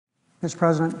Mr.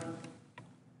 President,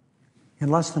 in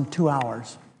less than 2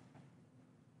 hours,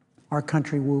 our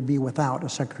country will be without a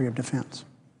Secretary of Defense.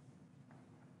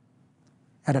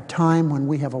 At a time when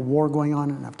we have a war going on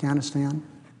in Afghanistan,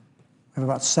 we have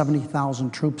about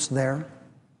 70,000 troops there.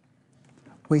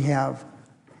 We have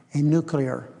a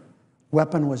nuclear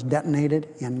weapon was detonated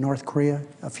in North Korea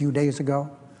a few days ago.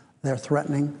 They're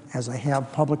threatening, as they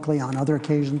have publicly on other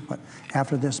occasions, but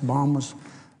after this bomb was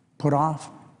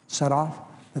set off,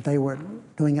 that they were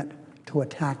doing it to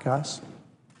attack us.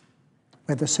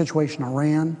 We have the situation in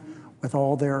Iran with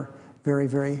all their very,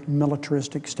 very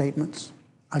militaristic statements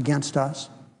against us.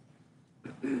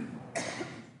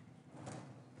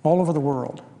 All over the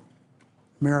world,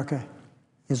 America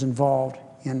is involved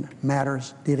in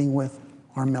matters dealing with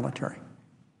our military.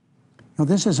 Now,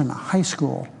 this isn't a high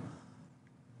school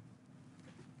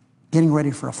getting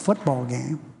ready for a football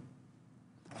game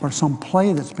or some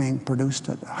play that's being produced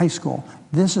at high school.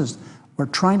 We're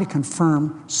trying to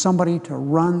confirm somebody to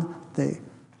run the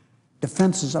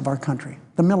defenses of our country,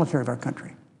 the military of our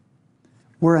country.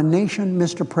 We're a nation,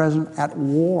 Mr. President, at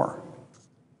war.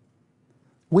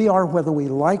 We are, whether we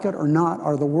like it or not,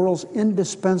 are the world's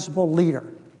indispensable leader.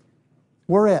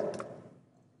 We're it.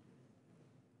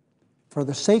 For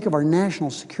the sake of our national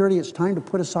security, it's time to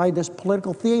put aside this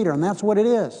political theater, and that's what it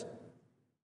is.